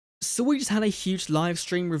So we just had a huge live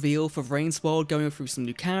stream reveal for VRAINS World, going through some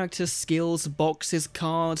new characters, skills, boxes,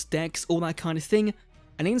 cards, decks, all that kind of thing.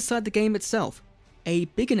 And inside the game itself, a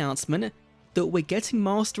big announcement that we're getting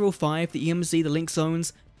Master 05, the EMZ, the Link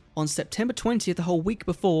Zones, on September 20th, the whole week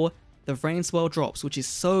before the VRAINS World drops, which is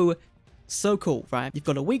so cool, right? You've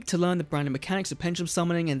got a week to learn the brand new mechanics of pendulum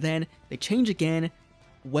summoning, and then they change again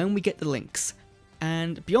when we get the links.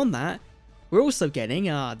 And beyond that, we're also getting,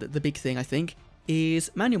 the big thing I think,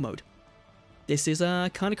 is manual mode. This is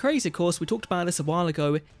kind of crazy, of course. We talked about this a while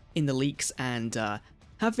ago in the leaks, and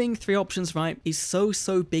having 3 options, right, is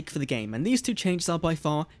so big for the game. And these 2 changes are by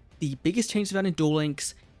far the biggest changes we've had in Duel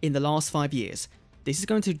Links in the last 5 years. This is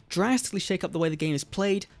going to drastically shake up the way the game is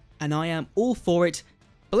played, and I am all for it.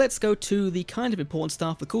 But let's go to the kind of important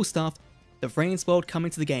stuff, the cool stuff, the VRAINS World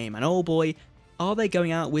coming to the game. And oh boy, are they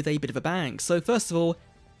going out with a bit of a bang. So first of all,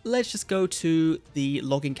 let's just go to the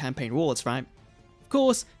login campaign rewards, right? Of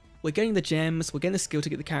course, we're getting the gems, we're getting the skill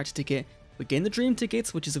ticket, the character ticket, we're getting the dream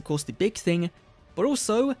tickets, which is of course the big thing, but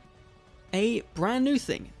also a brand new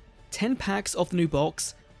thing. 10 packs of the new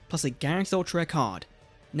box, plus a guaranteed ultra rare card.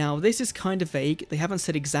 Now this is kind of vague, they haven't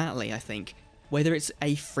said exactly, I think, whether it's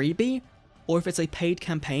a freebie, or if it's a paid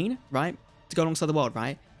campaign, right, to go alongside the world,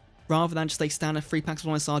 right? Rather than just a standard 3 packs of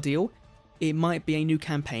 1 SR deal, it might be a new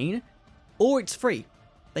campaign, or it's free.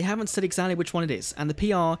 They haven't said exactly which one it is, and the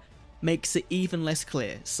PR makes it even less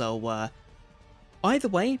clear. So either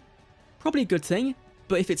way, probably a good thing,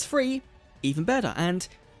 but if it's free, even better. And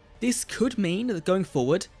this could mean that going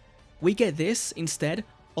forward, we get this instead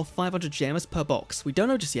of 500 gems per box. We don't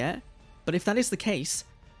know just yet, but if that is the case,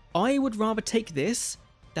 I would rather take this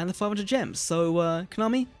than the 500 gems. So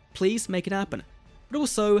Konami, please make it happen. But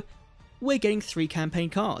also, we're getting 3 campaign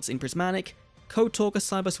cards in Prismatic, Code Talker,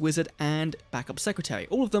 Cyber's Wizard, and Backup Secretary.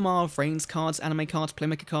 All of them are VRAINS cards, anime cards,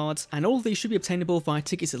 Playmaker cards, and all of these should be obtainable via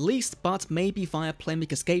tickets at least, but maybe via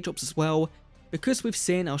Playmaker's gate drops as well, because we've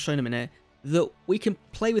seen, I'll show in a minute, that we can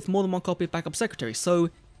play with more than 1 copy of Backup Secretary. So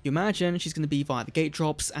you imagine she's going to be via the gate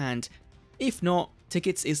drops, and if not,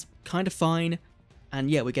 tickets is kind of fine. And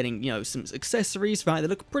yeah, we're getting, you know, some accessories, right, that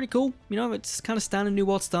look pretty cool. You know, it's kind of standard New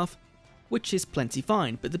World stuff, which is plenty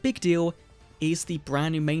fine. But the big deal is the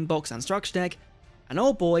brand new main box and structure deck, and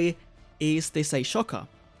oh boy, is this a shocker.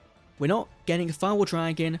 We're not getting a Firewall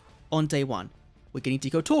Dragon on day 1. We're getting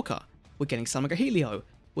Deco Talker, we're getting Salamangreat Helio,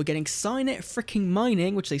 we're getting Signet freaking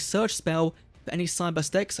Mining, which is a search spell for any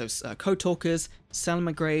Cyberburst deck, so Code Talkers,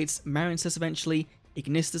 Salamangreats, Marincess eventually,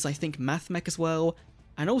 Ignistas, I think Mathmech as well,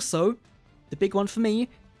 and also, the big one for me,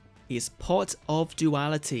 is Pot of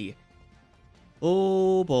Duality.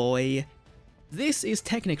 Oh boy. This is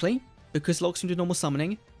technically, because locks into normal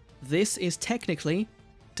summoning, this is technically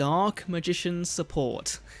Dark Magician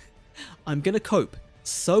support. I'm gonna cope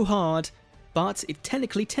so hard, but it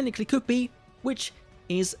technically could be, which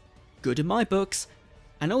is good in my books.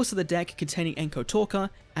 And also the deck containing Enko Talker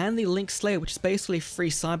and the Link Slayer, which is basically a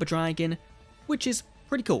free Cyber Dragon, which is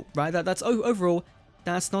pretty cool, right? That's overall,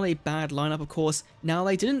 that's not a bad lineup, of course. Now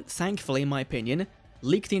they didn't, thankfully in my opinion,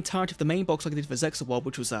 leak the entirety of the main box like they did for Zexa World,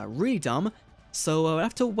 which was really dumb. So I'll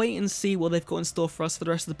have to wait and see what they've got in store for us for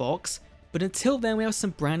the rest of the box. But until then, we have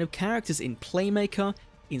some brand new characters in Playmaker,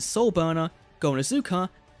 in Soulburner, Gonazuka,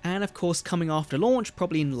 and of course coming after launch,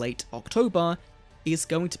 probably in late October, is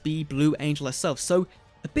going to be Blue Angel herself. So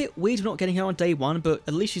a bit weird we're not getting her on day 1, but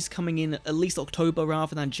at least she's coming in at least October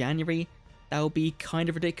rather than January. That would be kind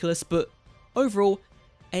of ridiculous, but overall,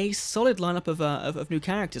 a solid lineup of new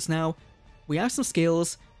characters. Now, we have some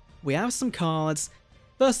skills, we have some cards.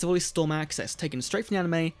 First of all is Storm Access, taken straight from the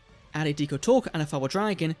anime, add a Deco Talker and a Firewall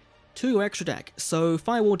Dragon to your extra deck. So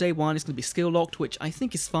Firewall day 1 is going to be skill locked, which I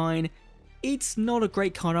think is fine. It's not a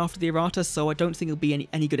great card after the errata, so I don't think it'll be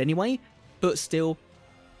any good anyway, but still,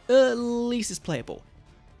 at least it's playable.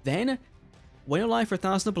 Then, when you're live for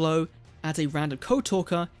 1,000 or below, add a random Code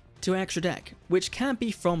Talker to your extra deck, which can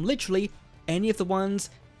be from literally any of the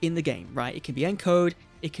ones in the game, right? It can be Encode,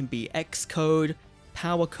 it can be Xcode,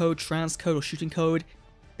 Power Code, Transcode, or Shooting Code.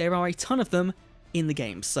 There are a ton of them in the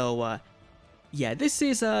game, so yeah, this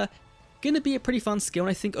is gonna be a pretty fun skill, and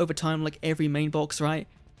I think over time, like every main box, right,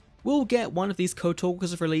 we'll get one of these Code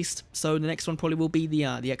Talkers released. So the next one probably will be the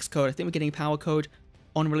Xcode. I think we're getting a Power Code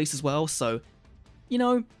on release as well, so you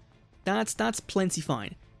know, that's plenty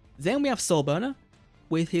fine. Then we have Soulburner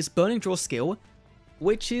with his Burning Draw skill,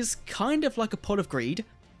 which is kind of like a Pot of Greed,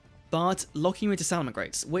 but locking you into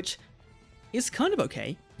Salamangreats, which is kind of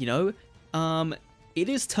okay, you know. It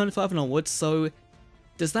is turn 5 and onwards, so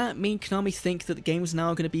does that mean Konami think that the game is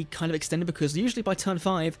now going to be kind of extended? Because usually by turn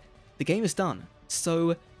 5, the game is done.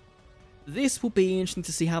 So this will be interesting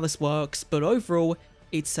to see how this works, but overall,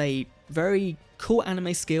 It's a very cool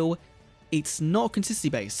anime skill. It's not consistency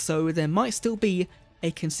based, so there might still be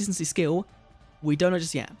a consistency skill. We don't know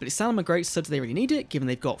just yet, but it's Salmon Great, so do they really need it, given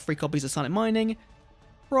they've got 3 copies of Silent Mining?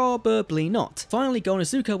 Probably not. Finally, Go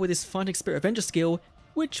Nezuka with his Fighting Spirit Avenger skill,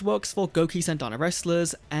 which works for Gokis and Dino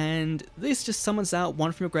wrestlers, and this just summons out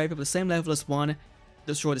one from your graveyard with the same level as one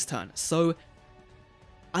that's destroyed this turn. So,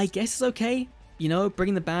 I guess it's okay. You know,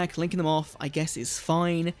 bringing them back, linking them off, I guess is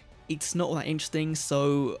fine. It's not all that interesting,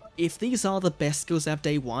 so if these are the best skills they have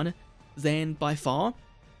day 1, then by far,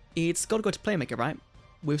 it's got to go to Playmaker, right?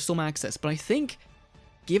 With Storm Access. But I think,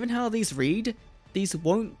 given how these read, these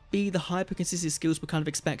won't be the hyper-consistent skills we're kind of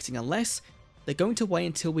expecting, unless they're going to wait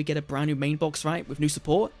until we get a brand new main box, right, with new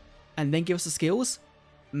support, and then give us the skills.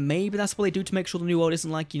 Maybe that's what they do to make sure the new world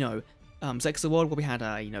isn't like, you know, Zexa World, where we had,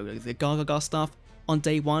 you know, the Gargaga stuff on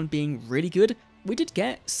day 1 being really good. We did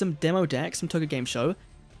get some demo decks from Tokyo Game Show,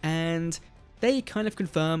 and they kind of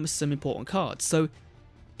confirm some important cards. So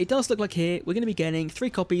it does look like here we're going to be getting 3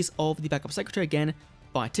 copies of the Backup Secretary again,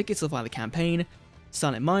 via tickets or via the campaign,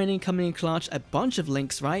 Silent Mining coming in clutch, a bunch of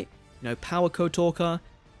links, right? You know, Power Code Talker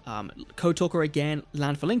again,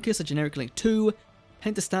 Land for Linkus, a generic link 2,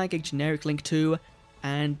 Pentastag, a generic link 2,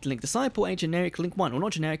 and Link Disciple, a generic link 1. Well,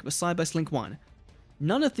 not generic, but Cyburst link 1.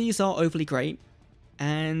 None of these are overly great,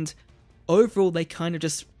 and overall they kind of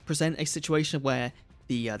just present a situation where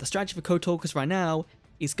the strategy for Code Talkers right now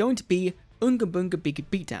is going to be Unga Bunga Big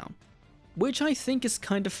Beatdown, which I think is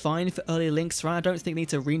kind of fine for early links, right? I don't think they need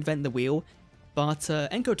to reinvent the wheel, but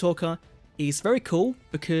Enko Talker is very cool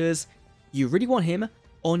because you really want him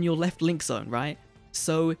on your left link zone, right?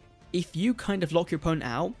 So if you kind of lock your opponent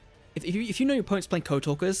out, if you know your opponent's playing Code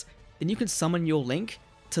Talkers, then you can summon your link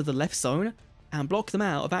to the left zone and block them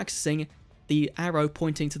out of accessing the arrow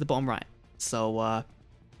pointing to the bottom right. So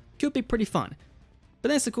could be pretty fun. But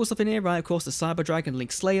there's some cool stuff in here, right? Of course, the Cyber Dragon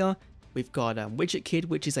Link Slayer. We've got Widget Kid,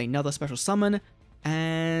 which is another special summon,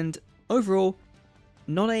 and overall,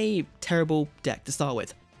 not a terrible deck to start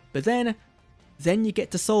with. But then you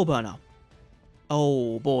get to Soul Burner.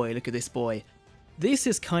 Oh boy, look at this boy. This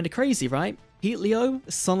is kind of crazy, right? Heat Leo,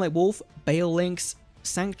 Sunlight Wolf, Bale Links,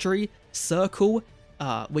 Sanctuary, Circle.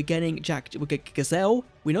 We get Gazelle.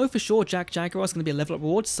 We know for sure Jack Jaguar is going to be a level up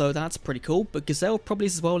reward, so that's pretty cool. But Gazelle probably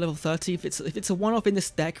is as well level 30. If it's a one-off in this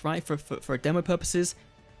deck, right, for demo purposes,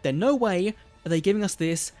 then no way are they giving us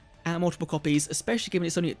this at multiple copies, especially given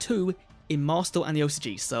it's only at 2 in Master and the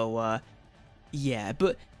OCG. So yeah,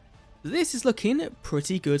 but this is looking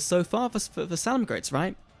pretty good so far for Salamangreats,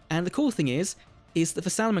 right? And the cool thing is that for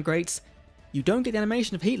Salamangreats, you don't get the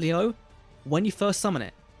animation of Heat Leo when you first summon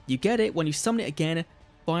it. You get it when you summon it again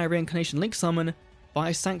via Reincarnation Link Summon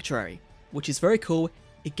via Sanctuary, which is very cool.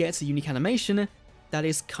 It gets a unique animation that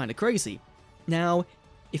is kind of crazy. Now,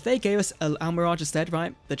 if they gave us Almirage instead,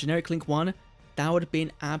 right, the generic Link 1, that would have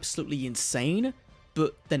been absolutely insane,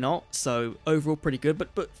 but they're not, so overall pretty good.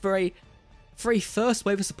 But for a first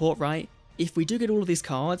wave of support, right, if we do get all of these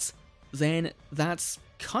cards, then that's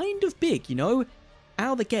kind of big, you know?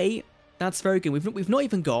 Out of the gate, that's very good. We've not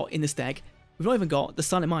even got, in this deck, we've not even got the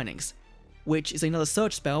Silent Minings, which is another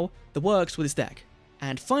search spell that works with this deck.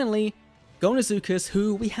 And finally, Go Nezuka's,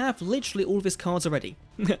 who we have literally all of his cards already.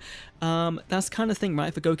 That's kind of thing,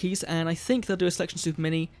 right, for Gokis, and I think they'll do a Selection Super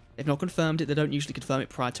Mini. They've not confirmed it, they don't usually confirm it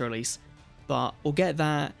prior to release. But we'll get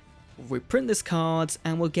that, we'll reprint this cards,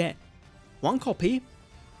 and we'll get 1 copy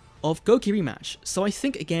of Goki Rematch. So I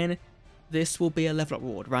think, again, this will be a level up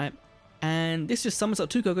reward, right? And this just summons up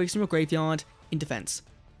 2 Gokis from your graveyard in defense,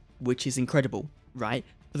 which is incredible, right?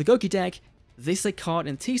 For the Goki deck, this is a card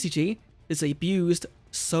in TCG that's abused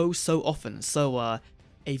so often. So a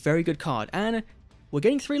very good card. And we're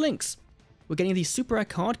getting 3 links. We're getting the super rare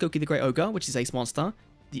card, Goki the Great Ogre, which is Ace Monster,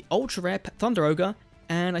 the ultra rare Thunder Ogre,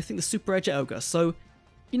 and I think the super rare Jet Ogre. So,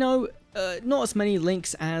 you know, not as many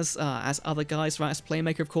links as other guys, right? As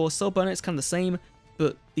Playmaker, of course. Soul Burner is kind of the same,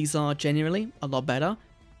 but these are genuinely a lot better.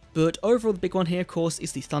 But overall, the big one here, of course,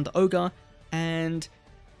 is the Thunder Ogre, and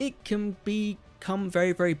it can become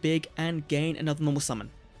very big and gain another normal summon,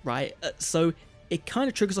 right? So it kind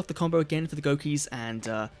of triggers off the combo again for the Gokis,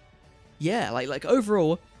 and yeah, like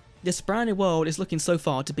overall, this brand new world is looking so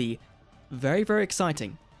far to be very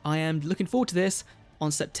exciting. I am looking forward to this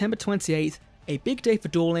on September 28th, a big day for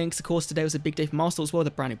Duel Links. Of course, today was a big day for Master as well,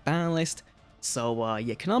 the brand new ban list. So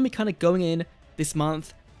yeah, Konami kind of going in this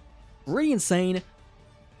month, really insane.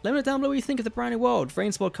 Let me know down below what you think of the brand new world.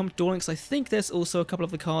 VRAINS world comes to Duel Links. I think there's also a couple of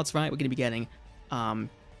the cards, right, we're going to be getting.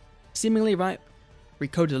 Seemingly, right,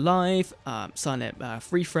 Recoded Alive, Silent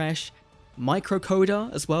Refresh,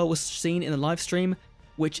 Microcoder as well was seen in the live stream,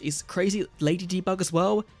 which is crazy. Lady Debug as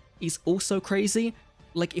well is also crazy.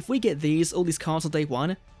 Like, if we get all these cards on day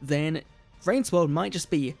 1, then VRAINS World might just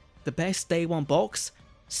be the best day 1 box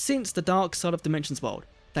since the Dark Side of Dimensions World.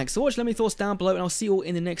 Thanks for watching, let me know your thoughts down below, and I'll see you all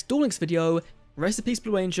in the next Duel Links video. Rest in peace,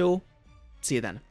 Blue Angel. See you then.